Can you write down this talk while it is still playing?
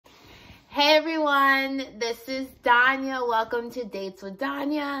Hey everyone, this is Donya. Welcome to Dates with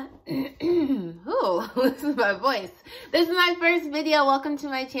Donya. Ooh, listen to my voice. This is my first video. Welcome to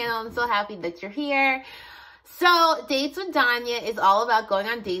my channel. I'm so happy that you're here. So, Dates with Donya is all about going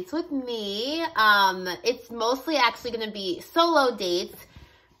on dates with me. It's mostly actually going to be solo dates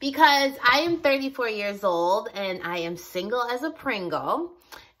because I am 34 years old and I am single as a Pringle,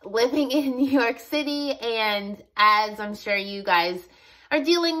 living in New York City. And as I'm sure you guys are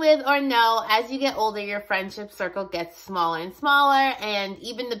dealing with or know, as you get older, your friendship circle gets smaller and smaller, and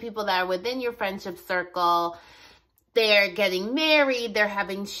even the people that are within your friendship circle, they're getting married, they're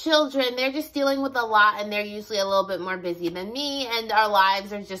having children, they're just dealing with a lot, and they're usually a little bit more busy than me, and our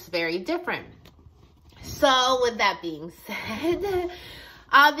lives are just very different. So with that being said,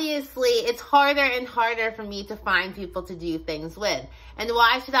 obviously it's harder and harder for me to find people to do things with. And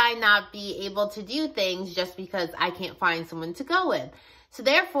why should I not be able to do things just because I can't find someone to go with? So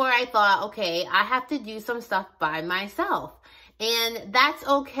therefore, I thought, okay, I have to do some stuff by myself. And that's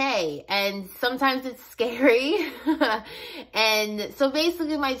okay. And sometimes it's scary. And so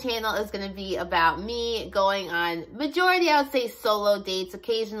basically my channel is going to be about me going on majority, I would say, solo dates.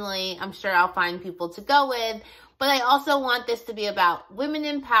 Occasionally, I'm sure I'll find people to go with. But I also want this to be about women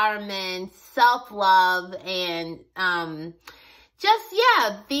empowerment, self-love, and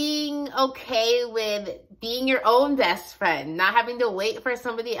being okay with being your own best friend, not having to wait for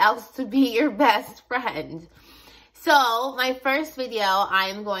somebody else to be your best friend. So my first video,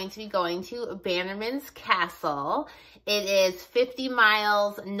 I'm going to be going to Bannerman's Castle. It is 50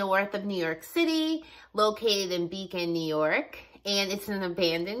 miles north of New York City, located in Beacon, New York. And it's an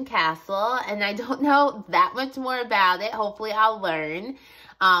abandoned castle, and I don't know that much more about it. Hopefully I'll learn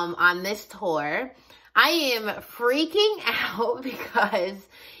on this tour. I am freaking out because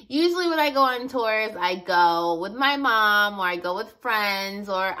usually when I go on tours, I go with my mom or I go with friends,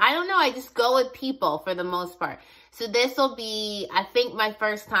 or I don't know, I just go with people for the most part. So this will be, I think, my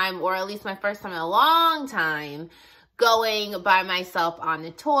first time, or at least my first time in a long time, going by myself on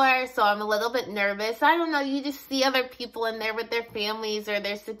the tour. So I'm a little bit nervous. I don't know, you just see other people in there with their families or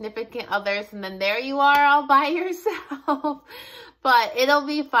their significant others, and then there you are all by yourself. But it'll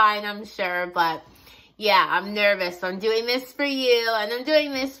be fine, I'm sure. But yeah, I'm nervous. I'm doing this for you, and I'm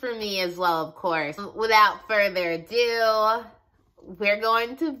doing this for me as well, of course. Without further ado, we're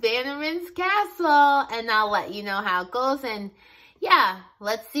going to Bannerman's Castle, and I'll let you know how it goes. And yeah,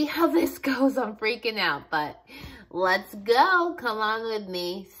 let's see how this goes. I'm freaking out, but let's go. Come on with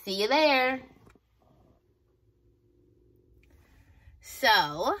me. See you there.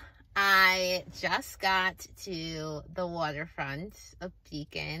 So I just got to the waterfront of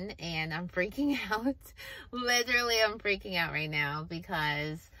Beacon, and I'm freaking out. Literally, I'm freaking out right now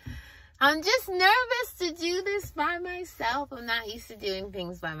because I'm just nervous to do this by myself. I'm not used to doing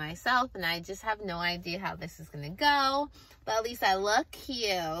things by myself, and I just have no idea how this is going to go. But at least I look cute,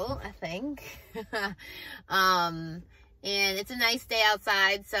 I think. And it's a nice day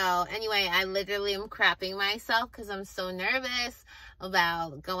outside. So anyway, I literally am crapping myself because I'm so nervous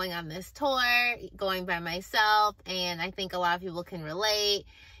about going on this tour, going by myself. And I think a lot of people can relate.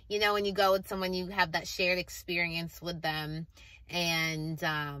 You know, when you go with someone, you have that shared experience with them. And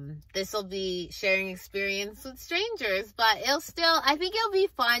this will be sharing experience with strangers, but I think it'll be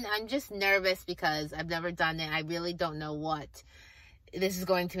fun. I'm just nervous because I've never done it. I really don't know what this is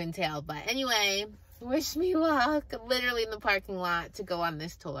going to entail. But anyway, wish me luck. I'm literally in the parking lot to go on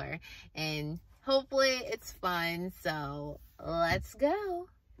this tour, and hopefully it's fun. So let's go.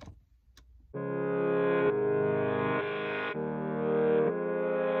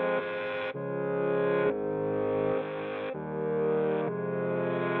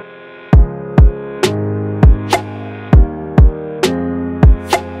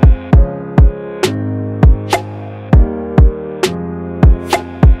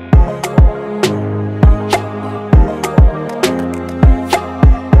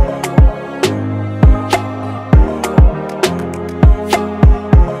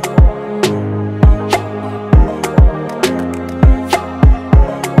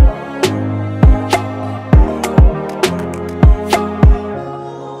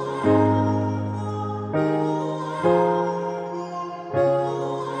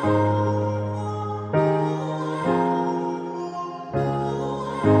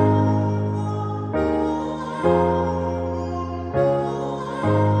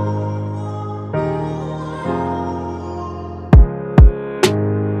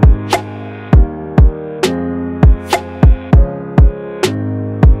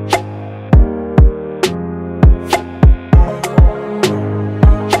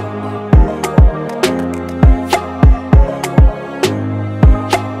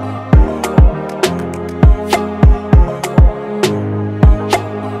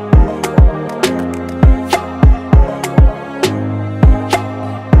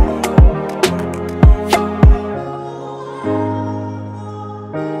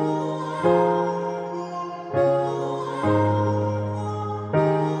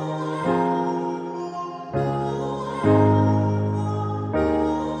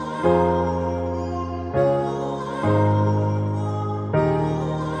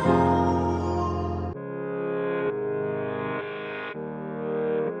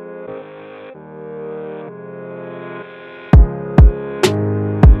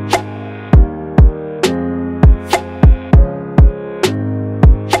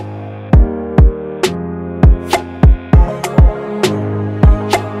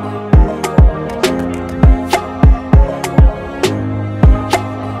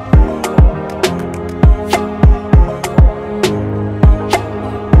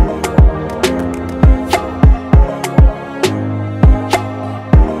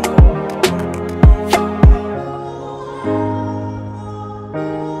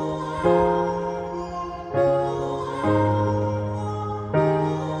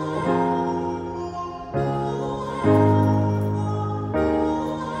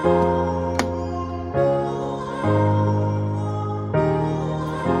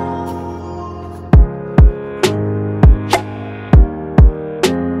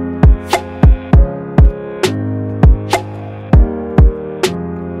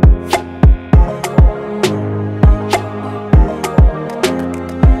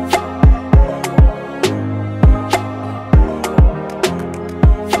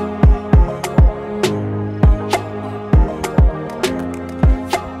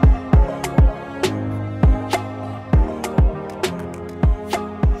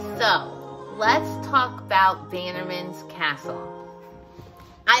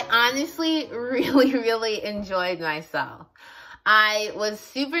 honestly really enjoyed myself. I was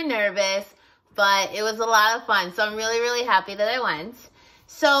super nervous, but it was a lot of fun. So I'm really happy that I went.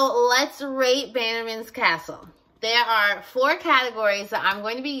 So let's rate Bannerman's Castle. There are 4 categories that I'm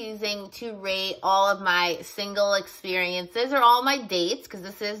going to be using to rate all of my single experiences or all my dates, because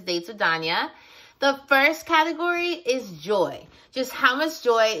this is Dates with Donya. The first category is joy. Just how much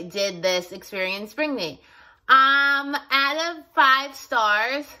joy did this experience bring me? Out of 5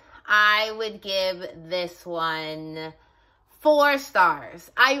 stars, I would give this one 4 stars.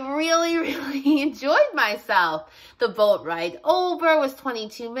 I really enjoyed myself. The boat ride over was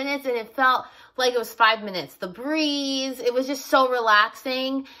 22 minutes and it felt like it was 5 minutes. The breeze, it was just so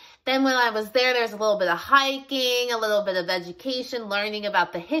relaxing. Then when I was there was a little bit of hiking, a little bit of education, learning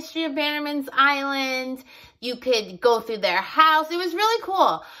about the history of Bannerman's Island. You could go through their house. It was really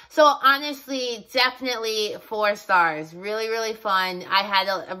cool. So honestly, definitely 4 stars. Really fun. I had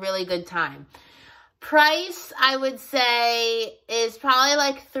a really good time. Price, I would say, is probably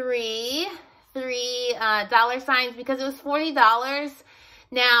like three dollar signs, because it was $40.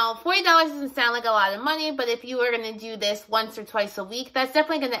 Now, $40 doesn't sound like a lot of money, but if you were going to do this once or twice a week, that's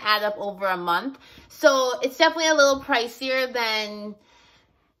definitely going to add up over a month. So it's definitely a little pricier than,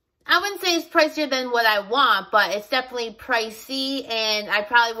 I wouldn't say it's pricier than what I want, but it's definitely pricey, and I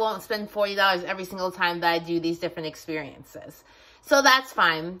probably won't spend $40 every single time that I do these different experiences. So that's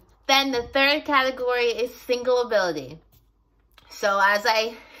fine. Then the third category is single ability. So as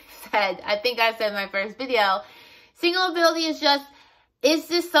I said, I think I said in my first video, single ability is just, is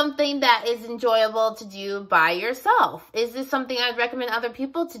this something that is enjoyable to do by yourself? Is this something I'd recommend other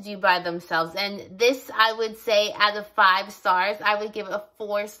people to do by themselves? And this, I would say, out of 5 stars, I would give it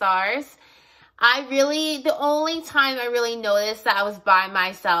 4 stars. The only time I really noticed that I was by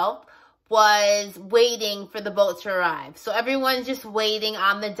myself was waiting for the boat to arrive. So everyone's just waiting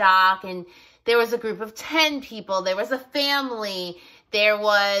on the dock, and there was a group of 10 people. There was a family. There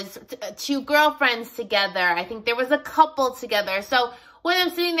was 2 girlfriends together. I think there was a couple together. So when I'm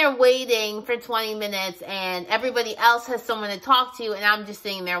sitting there waiting for 20 minutes and everybody else has someone to talk to and I'm just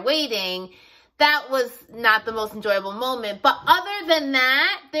sitting there waiting, that was not the most enjoyable moment. But other than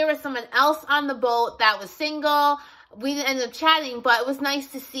that, there was someone else on the boat that was single. We didn't end up chatting, but it was nice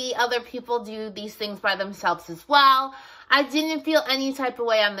to see other people do these things by themselves as well. I didn't feel any type of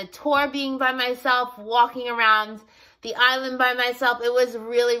way on the tour being by myself, walking around the island by myself. It was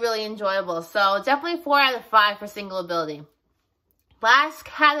really enjoyable. So definitely 4 out of 5 for single ability. Last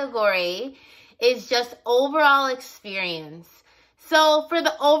category is just overall experience. So for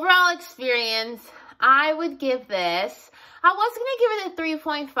the overall experience, I would give this, I was going to give it a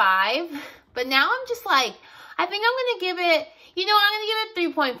 3.5, but now I'm just like, I think I'm going to give it, I'm going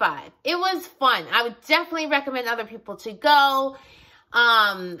to give it 3.5. It was fun. I would definitely recommend other people to go.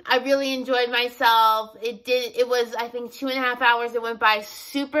 I really enjoyed myself. It was, I think, 2.5 hours. It went by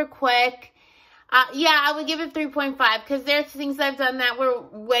super quick. Yeah, I would give it 3.5 because there's things I've done that were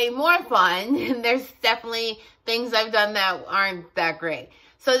way more fun. And there's definitely things I've done that aren't that great.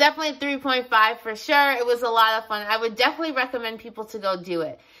 So definitely 3.5 for sure. It was a lot of fun. I would definitely recommend people to go do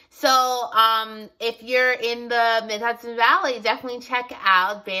it. So if you're in the Mid-Hudson Valley, definitely check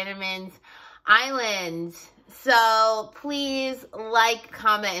out Bannerman's Island. So please like,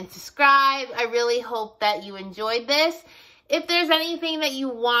 comment, and subscribe. I really hope that you enjoyed this. If there's anything that you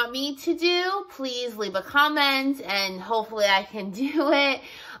want me to do, please leave a comment and hopefully I can do it.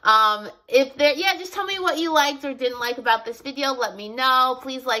 Just tell me what you liked or didn't like about this video. Let me know.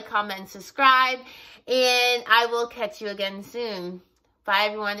 Please like, comment, and subscribe. And I will catch you again soon. Bye,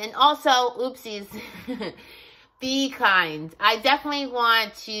 everyone. And also, oopsies, be kind. I definitely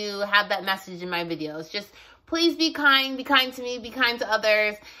want to have that message in my videos. Just please be kind to me, be kind to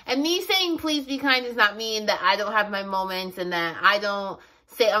others. And me saying please be kind does not mean that I don't have my moments and that I don't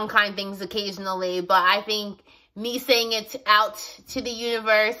say unkind things occasionally. But I think me saying it out to the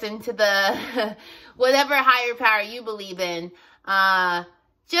universe and to the whatever higher power you believe in,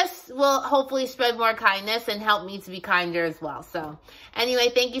 just will hopefully spread more kindness and help me to be kinder as well. So anyway,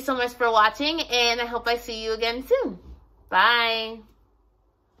 thank you so much for watching, and I hope I see you again soon. Bye.